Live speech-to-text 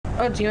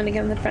Oh, do you want to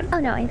get in the front? Oh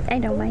no, I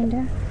don't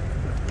mind.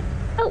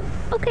 Oh,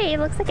 okay, it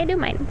looks like I do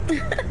mind.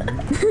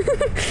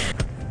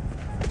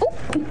 Oh.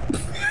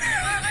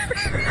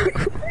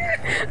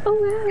 Oh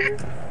wow.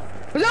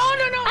 No!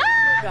 Ah!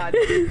 Oh god.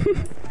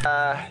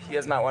 You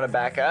guys might want to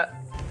back up.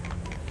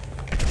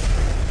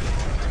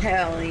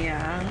 Hell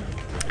yeah.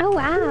 Oh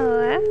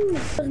wow.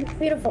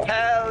 Beautiful.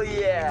 Hell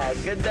yeah.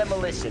 Good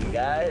demolition,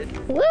 guys.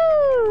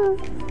 Woo!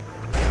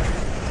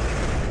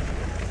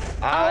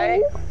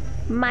 Oh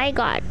my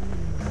god.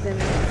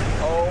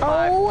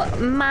 Oh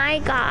my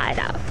god.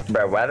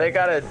 Bro, why they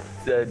got a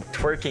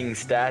twerking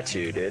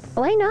statue, dude?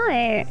 Why not?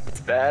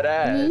 It's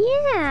badass.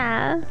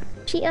 Yeah.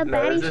 She a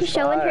baddie. She's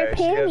showing her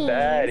panties. She a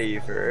baddie,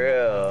 for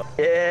real.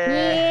 Yeah.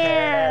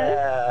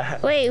 Yeah.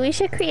 Wait, we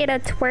should create a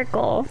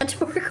twerkle. A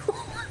twerkle?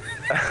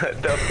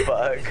 The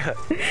fuck?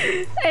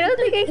 I don't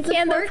think I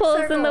can. The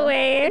pole's in the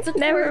way. It's a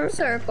twerk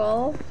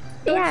circle.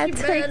 Yeah,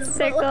 twerk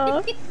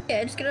circle.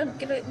 Yeah, just get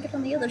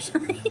on the other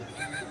side.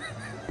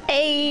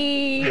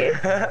 Hey.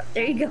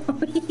 There you go.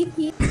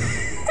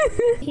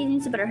 He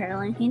needs a better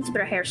hairline. He needs a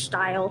better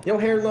hairstyle. Your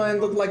hairline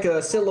looked like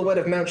a silhouette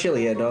of Mount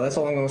Chiliad, dog. That's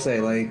all I'm gonna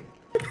say. Like,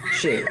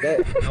 shit. That,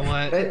 you know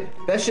what?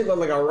 that shit looked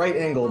like a right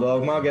angle,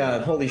 dog. My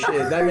god, holy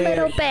shit. That man.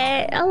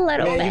 A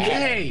little bit.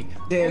 Hey.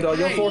 Damn, dog.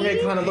 Your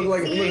forehead kind of looked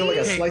like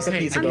a slice of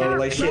pizza, dog.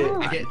 Like shit.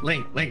 I get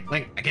Link.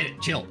 I get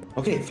it. Chill.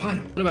 Okay,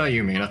 fine. What about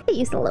you, Mina? I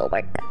used a little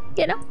work,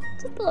 you know,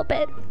 just a little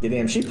bit. Yeah,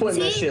 damn. She putting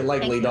that shit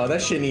lightly, dog.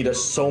 That shit need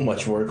us so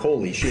much work.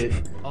 Holy shit.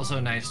 Also,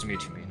 nice to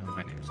meet you, Mina.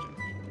 My name's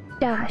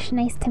Josh.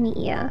 Nice to meet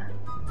you.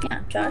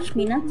 Yeah, Josh,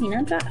 Mina,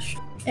 Josh.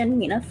 And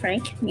Mina,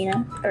 Frank,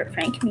 Mina,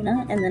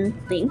 and then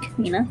Link,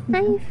 Mina.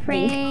 Hi,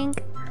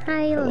 Frank.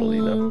 Hi,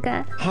 Link.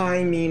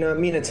 Hi, Mina.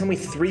 Mina, tell me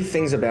 3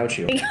 things about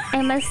you.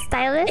 I'm a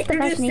stylist, a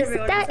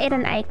fashionista, and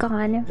an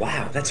icon.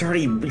 Wow,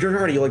 you're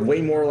already like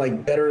way more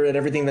like better at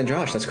everything than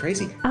Josh. That's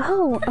crazy.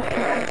 Oh,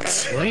 okay.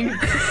 Link?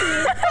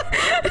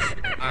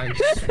 I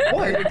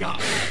swear to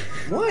God.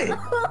 What?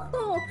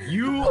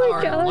 You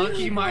are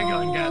lucky my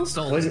gun got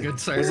stolen, good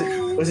sir.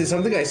 Was it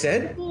something I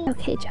said?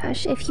 Okay,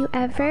 Josh, if you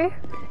ever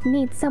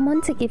need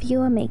someone to give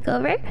you a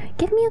makeover,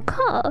 give me a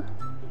call.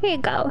 Here you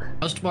go.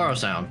 How's tomorrow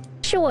sound?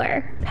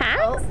 Sure.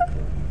 Pax?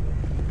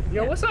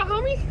 Yo, what's up,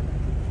 homie?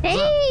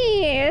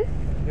 Hey!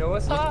 Yo,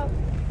 what's up?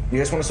 You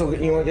guys want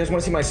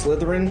to see my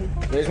Slytherin?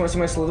 You guys want to see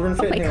my Slytherin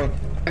fit? God.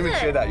 I didn't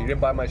share that. You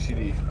didn't buy my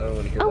CD. I don't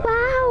want to hear that.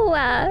 Oh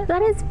wow!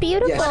 That is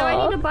beautiful. Yes. So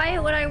I need to buy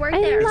it when I work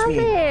there. I love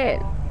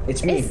it.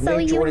 It's me, It's so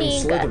Nick Jordan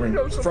unique.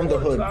 Slytherin from the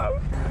hood.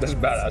 This is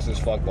badass as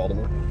fuck,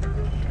 Baltimore.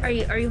 Are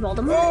you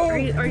Voldemort? Are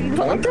you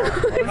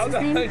Voldemort? What's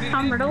his name?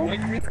 Tom Riddle?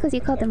 It's because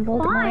you called him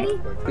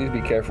Voldemort. Please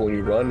be careful when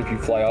you run. If you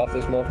fly off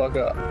this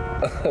motherfucker,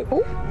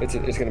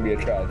 it's gonna be a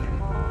tragedy.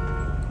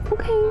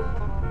 Okay.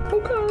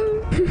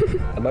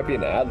 That might be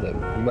an ad lib.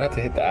 You might have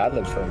to hit the ad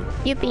libs for me.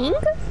 You think?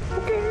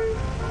 Okay.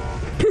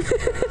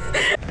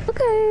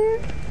 Okay.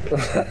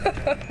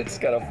 It's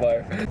got a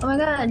fire. Oh my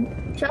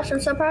god, Josh,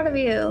 I'm so proud of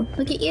you.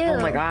 Look at you. Oh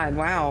my god,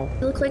 wow.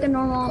 You look like a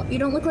normal. You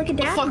don't look like a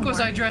dad. What the fuck was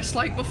anymore. I dressed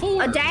like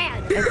before? A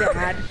dad. A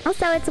dad.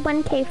 Also, it's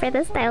 1K for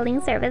the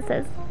styling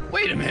services.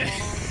 Wait a minute.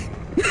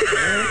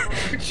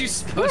 Weren't you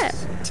supposed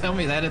to tell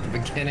me that at the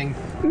beginning?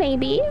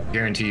 Maybe.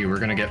 Guarantee you, we're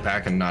gonna get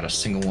back and not a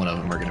single one of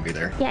them are gonna be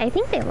there. Yeah, I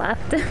think they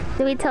left. Did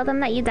we tell them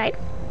that you died?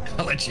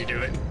 I'll let you do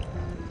it.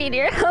 Need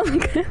your help.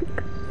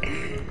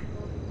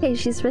 Okay,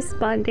 she's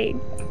responding.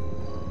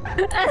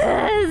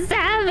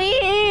 Sammy!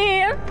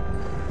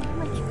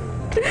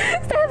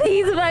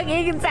 Sammy's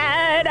fucking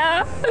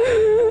sad.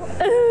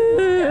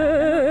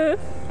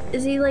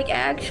 Is he like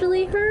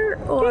actually hurt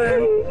or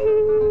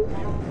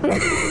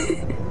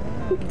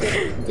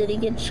did he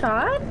get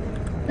shot?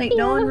 Like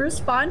no one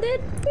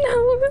responded?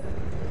 No.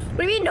 What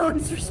do you mean no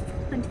one's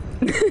responded?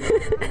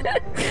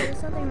 There's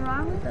something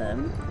wrong with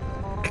him.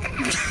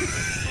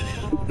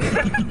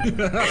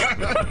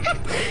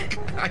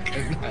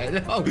 I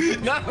know.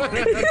 No.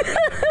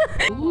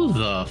 Who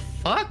the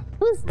fuck?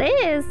 Who's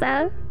this?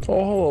 Oh,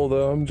 hello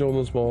there. I'm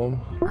Jonah's mom.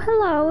 Oh,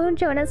 hello,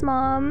 Jonah's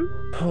mom.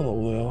 Hello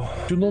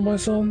there. Do you know my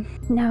son?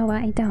 No,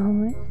 I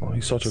don't. Oh,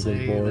 he's such a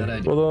Say good that boy. I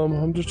do. But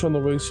I'm just trying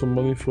to raise some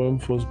money for him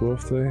for his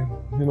birthday.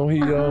 You know,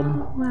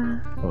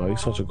 Wow.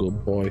 he's such a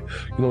good boy.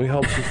 You know, he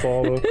helps his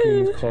father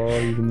clean his car,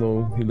 even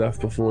though he left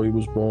before he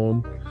was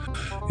born.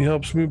 He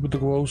helps me with the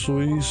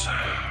groceries.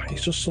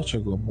 He's just such a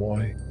good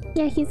boy.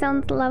 Yeah, he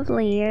sounds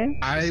lovely.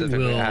 I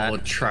will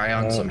try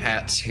on some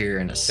hats here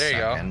in a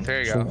second.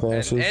 There you Some go.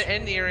 glasses.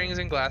 And earrings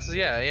and glasses.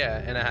 Yeah,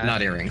 and a hat.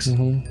 Not earrings.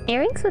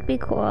 Earrings would be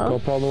Got cool. a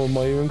problem with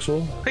my earrings,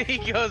 sir? He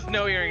goes,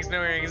 no earrings.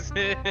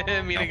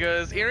 Mina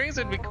goes, earrings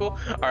would be cool.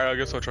 All right, I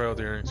guess I'll try out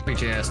the earrings.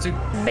 Beat your ass too.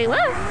 Wait,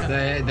 what?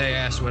 They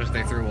asked what if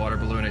they threw a water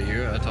balloon at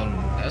you. I told them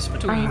that's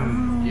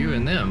between you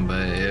and them.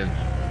 But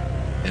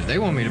if they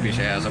want me to beat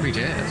your ass, I'll beat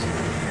your ass.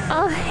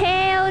 Oh,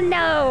 hell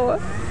no.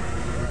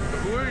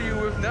 Who are you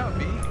with now,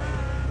 B?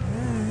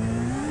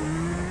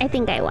 I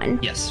think I won.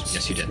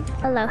 Yes, you did.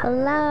 Hello.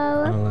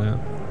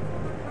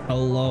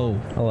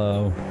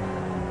 Hello.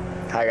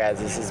 Hi guys,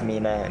 this is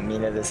Mina.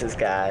 Mina, this is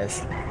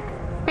Guys.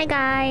 Hi,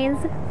 guys.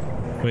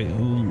 Wait,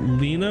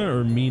 Lena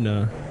or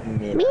Mina?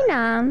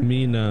 Mina.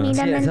 Mina.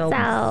 Mina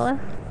Menzel.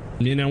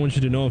 Nina, I want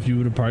you to know if you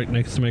would have parked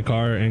next to my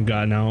car and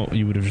gotten out,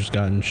 you would have just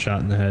gotten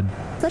shot in the head.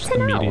 Good to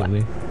know.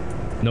 Immediately.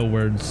 No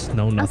words,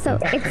 no nothing.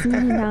 Also, it's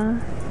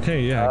Nina.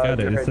 Okay, yeah, I got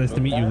it. It's nice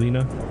to meet you,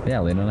 Lena.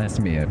 Yeah, Lena, nice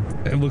to meet you.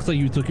 It looks like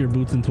you took your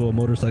boots into a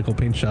motorcycle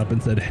paint shop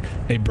and said,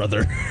 "Hey,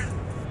 brother."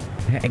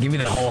 Hey, give me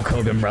the Hulk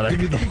Hogan, brother.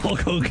 Give me the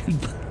Hulk Hogan.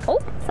 Oh,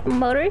 some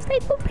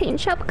motorcycle paint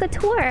shop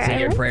couture.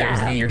 Say your prayers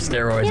and your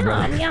steroids,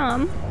 brother.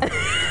 Yum.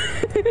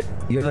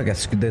 You have like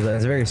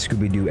there's a very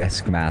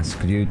Scooby-Doo-esque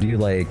mask. Do you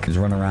like just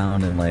run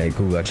around and like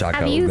ooga chaka?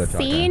 Have you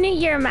seen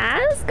your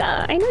mask?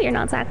 I know you're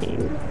not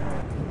talking.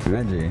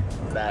 Reggie.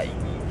 That you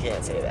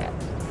can't say that.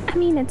 I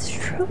mean, it's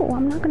true.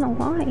 I'm not gonna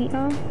lie.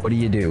 What do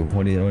you do?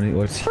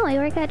 What's? Well, I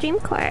work at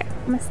Dreamcore.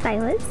 I'm a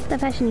stylist, a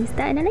fashionista,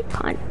 and an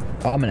icon.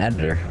 Oh, I'm an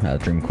editor at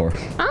Dreamcore.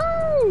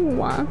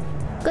 Oh,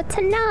 good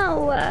to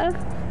know.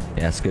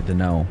 Yes, good to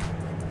know.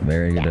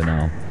 Very good to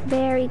know.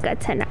 Very good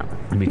to know.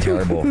 It'd be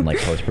terrible if, like,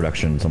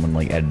 post-production, someone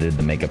like edited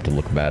the makeup to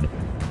look bad.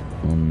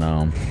 Oh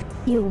no.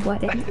 You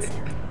wouldn't.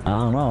 I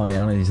don't know. You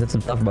know, you said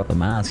some stuff about the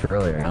mask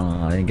earlier. I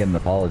don't know. I didn't get an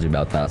apology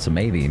about that. So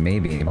maybe.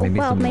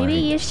 Well, maybe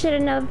you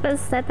shouldn't have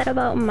said that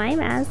about my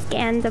mask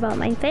and about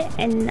my fit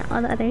and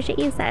all the other shit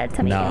you said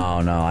to me. No,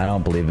 I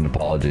don't believe in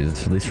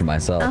apologies. At least for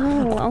myself.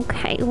 Oh,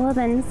 okay. Well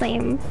then,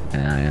 same.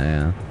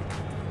 Yeah.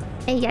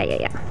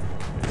 Yeah.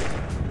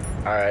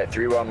 All right,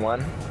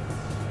 311.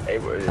 Hey,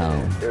 it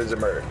was a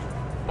murder.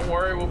 Don't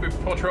worry, we'll be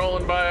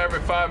patrolling by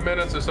every 5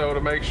 minutes or so to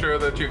make sure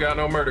that you got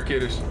no murder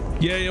kitties.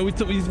 Yeah, we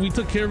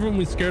took care of them.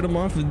 We scared them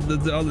off.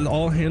 It's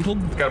all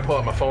handled. Gotta pull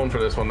out my phone for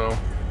this one though.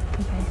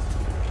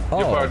 Okay.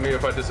 You'll pardon me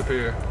if I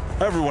disappear.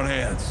 Everyone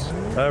hands.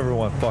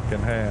 Everyone fucking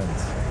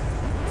hands.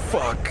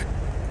 Fuck.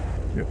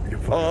 You're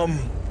fucking...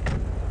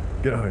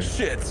 Get out here.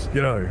 Shit.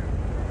 Get out here.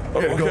 Oh,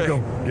 Yeah, okay. Go.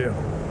 Get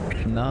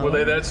out. No. Were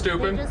they that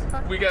stupid?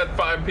 We got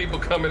 5 people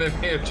coming in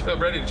here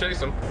ready to chase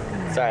them.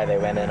 Sorry, they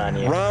went in on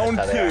you. Round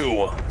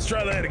 2. Let's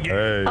try that again.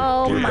 Hey,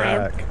 Oh get my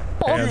back.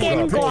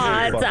 fucking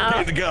god.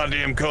 Get the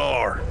goddamn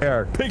car.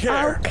 Eric. Pink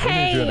hair.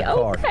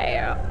 Okay.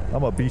 I'm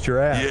gonna beat your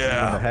ass.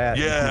 Yeah, In the hat.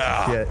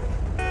 yeah. Shit.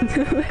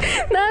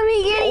 Not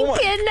me getting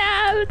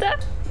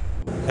kidnapped.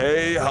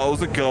 Hey,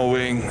 how's it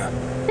going?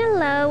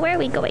 Hello, where are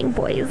we going,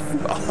 boys?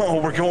 Oh,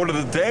 we're going to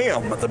the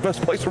dam. The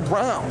best place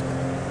around.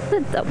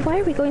 Why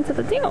are we going to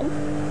the dam?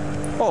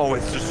 Oh,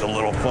 it's just a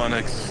little fun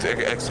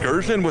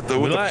excursion with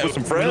some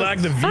friends. We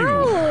like the view.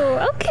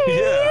 Oh, okay.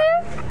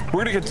 Yeah.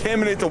 We're gonna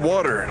contaminate the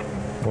water.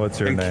 What's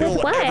your and name? kill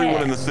What?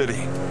 everyone in the city.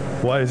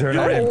 What is her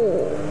name?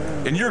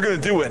 And you're gonna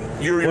do it.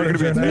 You're gonna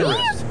be a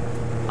terrorist.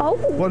 Oh.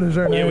 What is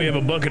her name? Yeah, we have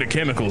a bucket of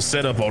chemicals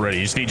set up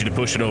already. Just need you to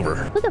push it over.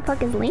 Who the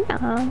fuck is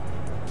Lena?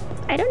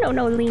 I don't know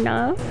no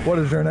Lena. What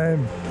is her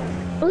name?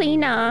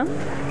 Lena.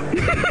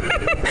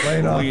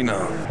 Lena.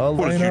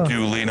 What did you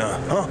do, Lena?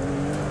 Huh?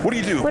 What do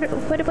you do?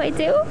 What do I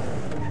do?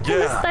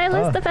 I'm a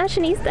stylist, a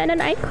fashionista, and an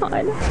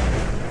icon.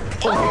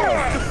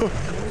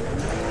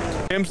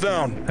 Hands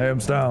down.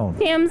 Hands down.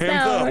 Hands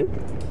down.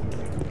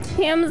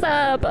 Hands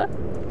up.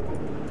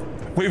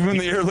 Wave them in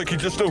the air like you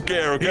just don't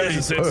care, okay? You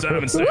guys said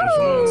Simon Says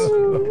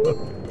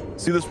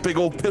once. See this big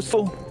old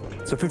pistol?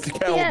 It's a 50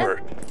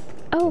 caliber. Yeah.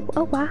 Oh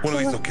wow. One of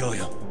these will kill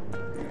you.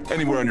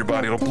 Anywhere on your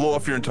body, it'll blow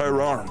off your entire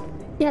arm.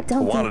 Yeah,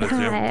 don't do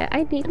that.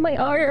 I need my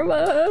arm.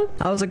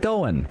 How's it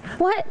going?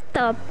 What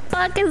the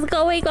fuck is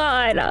going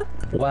on?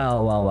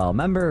 Well.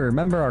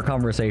 Remember our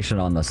conversation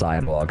on the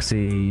sidewalk.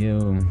 See,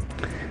 you...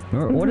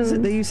 What is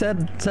it that you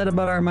said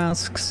about our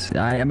masks?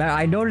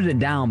 I noted it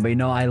down, but you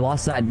know, I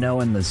lost that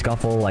note in the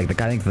scuffle.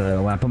 Like, I think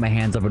when I put my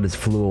hands up, it just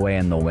flew away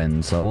in the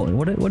wind. So,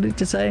 what did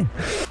you say?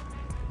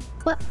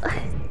 Well,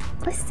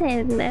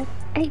 listen,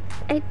 I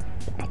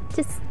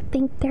just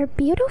think they're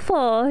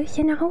beautiful,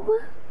 you know?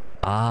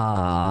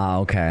 Ah,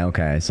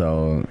 okay.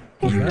 So,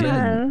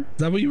 yeah. Is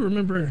that what you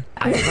remember?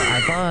 I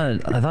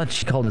thought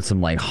she called it some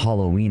like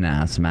Halloween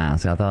ass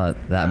mask. I thought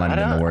that might have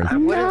been the word. I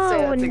wouldn't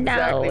say that's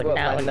exactly what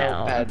my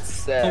notepad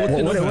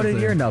said. What did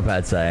your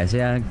notepad say?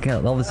 Yeah,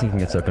 all this thing can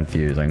get so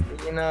confusing.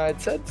 You know, it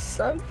said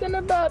something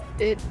about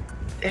it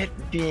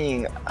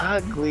being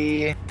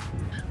ugly,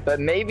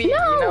 but maybe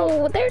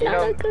they're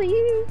not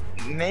ugly.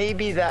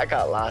 Maybe that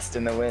got lost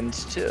in the wind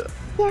too.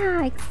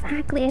 Yeah,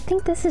 exactly. I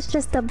think this is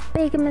just a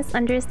big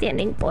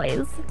misunderstanding,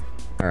 boys.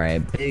 All right,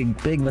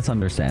 big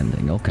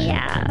misunderstanding. Okay.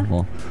 Yeah.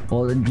 Okay.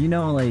 Well, you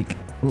know, like,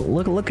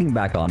 looking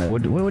back on it,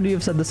 would you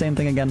have said the same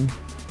thing again?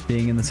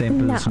 Being in the same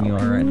position you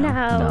are right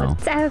now? No,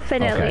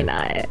 definitely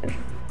not.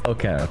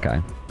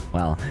 Okay.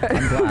 Well,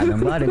 I'm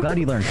glad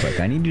you learned quick.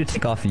 I need you to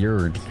take off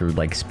your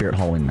like spirit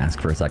Halloween mask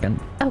for a second.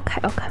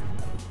 Okay.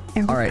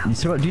 All right, do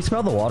you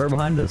smell the water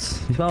behind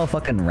us? You smell how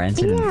fucking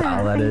rancid and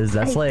foul that is?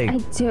 That's I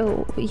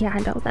do. Yeah,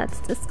 no, that's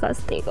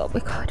disgusting. Oh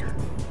my god.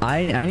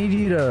 I need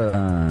you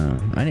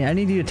to I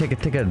need you to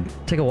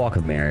take a walk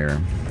with me here.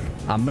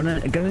 I'm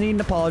gonna need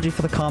an apology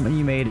for the comment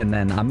you made, and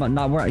then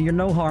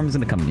no harm is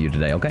gonna come to you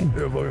today, okay?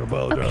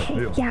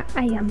 Okay, yeah,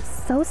 I am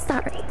so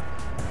sorry.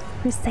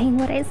 for saying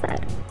what I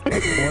said.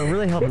 Well, it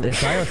really helped.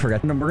 If I ever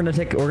forget, we're gonna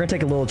take a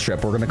little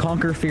trip. We're gonna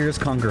conquer fears,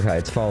 conquer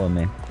heights. Follow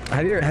me.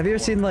 Have you ever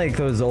seen like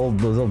those old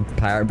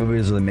pirate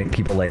movies where they make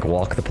people like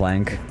walk the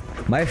plank?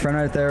 My friend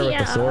right there with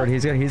the sword,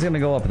 he's gonna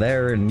go up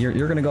there, and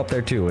you're gonna go up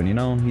there too. And you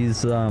know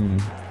he's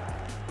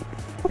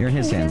you're in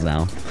his hands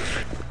now.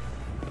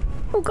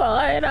 Oh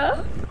God,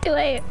 do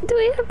I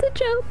have to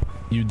jump?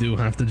 You do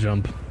have to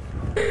jump.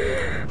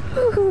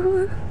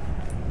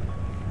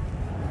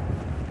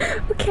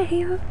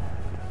 Okay.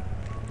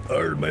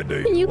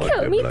 Can you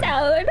count me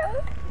down?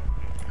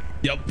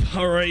 Yep.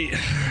 All right.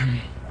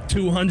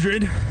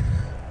 200,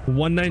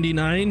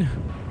 199,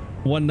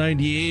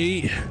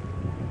 198,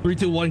 3,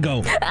 2, 1,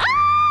 go.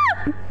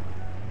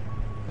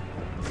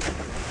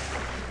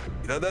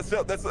 That's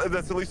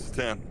at least a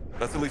 10.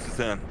 That's at least a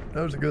 10.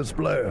 That was a good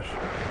splash.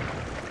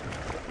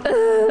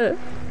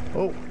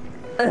 Oh.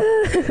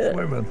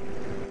 Swimming.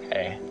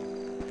 Hey.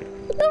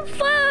 What the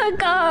fuck?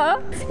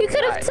 You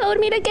could have told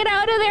me to get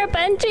out of there,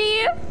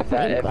 Benji.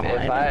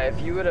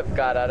 If you would have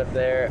got out of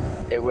there,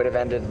 it would have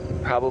ended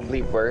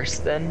probably worse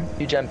than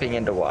you jumping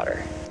into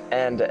water.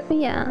 And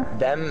yeah,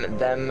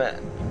 them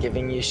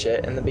giving you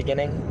shit in the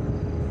beginning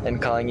and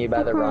calling you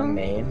by the wrong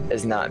name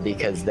is not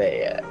because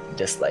they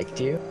disliked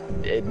you.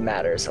 It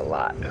matters a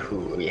lot who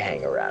we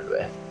hang around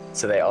with.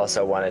 So they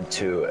also wanted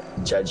to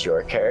judge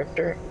your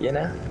character, you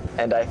know?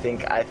 And I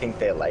think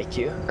they like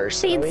you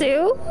personally. They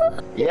do?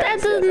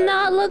 Yes, that does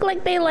not look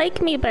like they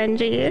like me,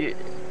 Benji.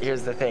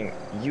 Here's the thing,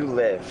 you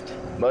lived.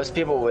 Most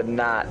people would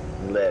not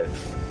live.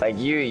 Like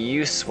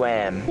you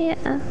swam.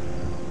 Yeah.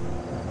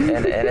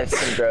 And it's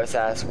some gross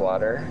ass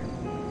water.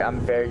 I'm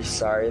very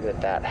sorry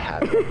that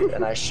happened,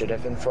 and I should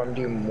have informed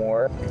you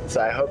more.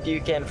 So I hope you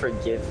can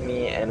forgive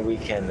me and we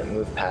can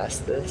move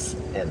past this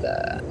and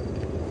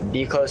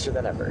be closer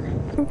than ever.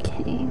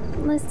 Okay,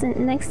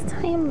 listen, next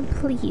time,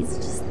 please,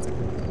 just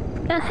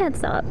a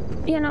heads up,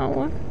 you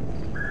know.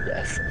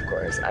 Yes, of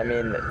course. I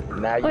mean,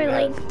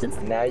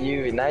 now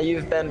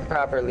you've been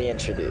properly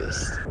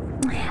introduced.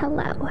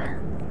 Hello.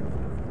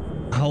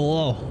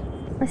 Hello.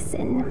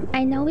 Listen,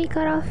 I know we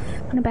got off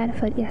on a bad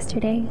foot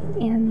yesterday,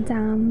 and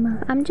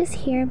I'm just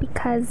here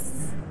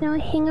because, you know, I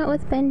hang out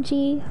with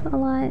Benji a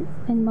lot,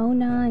 and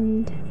Mona,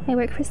 and I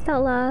work for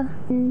Stella,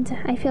 and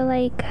I feel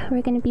like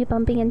we're gonna be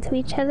bumping into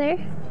each other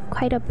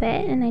quite a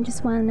bit, and I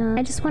just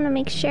wanna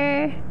make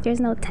sure there's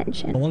no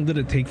tension. How long did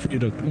it take for you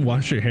to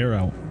wash your hair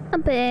out? A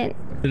bit.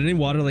 Did any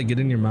water like get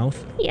in your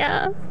mouth?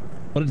 Yeah.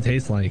 What did it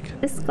taste like?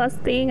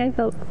 Disgusting. I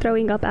felt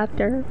throwing up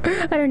after.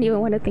 I don't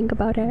even want to think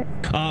about it.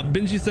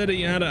 Benji said that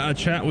you had a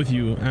chat with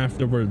you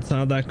afterwards.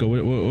 How'd that go?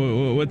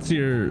 What's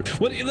your...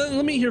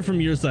 Let me hear from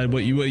your side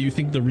what you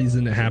think the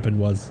reason it happened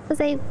was.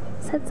 Because I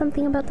said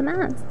something about the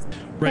mask.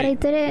 Right.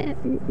 But I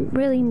didn't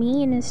really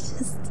mean. It's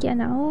just, you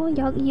know,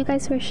 you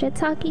guys were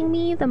shit-talking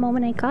me the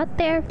moment I got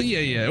there.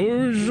 Yeah.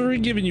 We're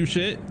giving you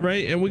shit,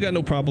 right? And we got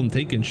no problem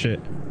taking shit,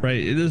 right?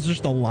 It is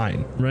just a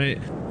line, right?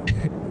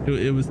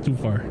 It was too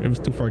far. It was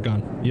too far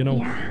gone, you know?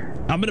 Yeah.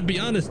 I'm gonna be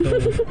honest though,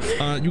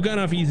 you got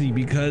off easy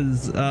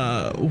because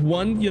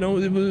one, you know,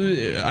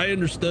 I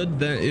understood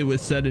that it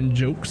was said in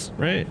jokes,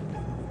 right?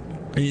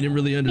 And you didn't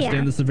really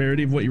understand the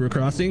severity of what you were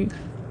crossing,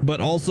 but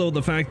also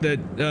the fact that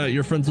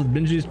you're friends with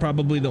Benji is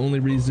probably the only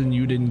reason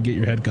you didn't get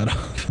your head cut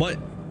off. But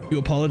you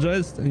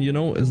apologized, and you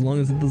know, as long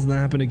as it doesn't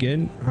happen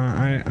again,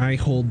 I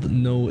hold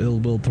no ill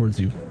will towards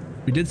you.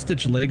 We did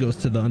stitch Legos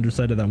to the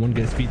underside of that one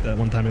guy's feet that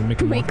one time and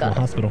make him walk to the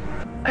hospital.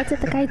 What did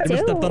the guy do? Ever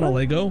stepped on a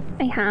Lego?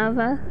 I have.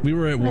 We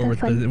were at war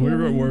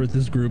with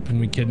this group, and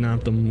we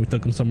kidnapped him. We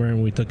took him somewhere,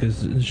 and we took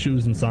his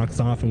shoes and socks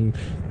off, and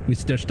we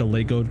stitched a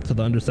Lego to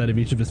the underside of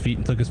each of his feet,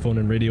 and took his phone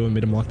and radio, and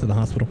made him walk to the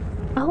hospital.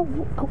 Oh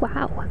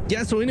wow.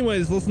 Yeah. So,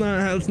 anyways, let's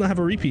not have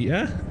a repeat.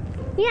 Yeah.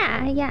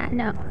 Yeah.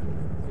 No.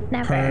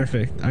 Never.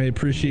 Perfect. I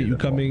appreciate you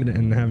coming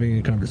and having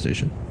a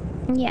conversation.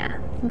 Yeah,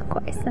 of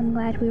course. I'm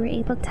glad we were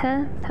able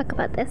to talk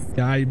about this.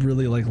 Yeah, I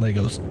really like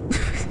Legos.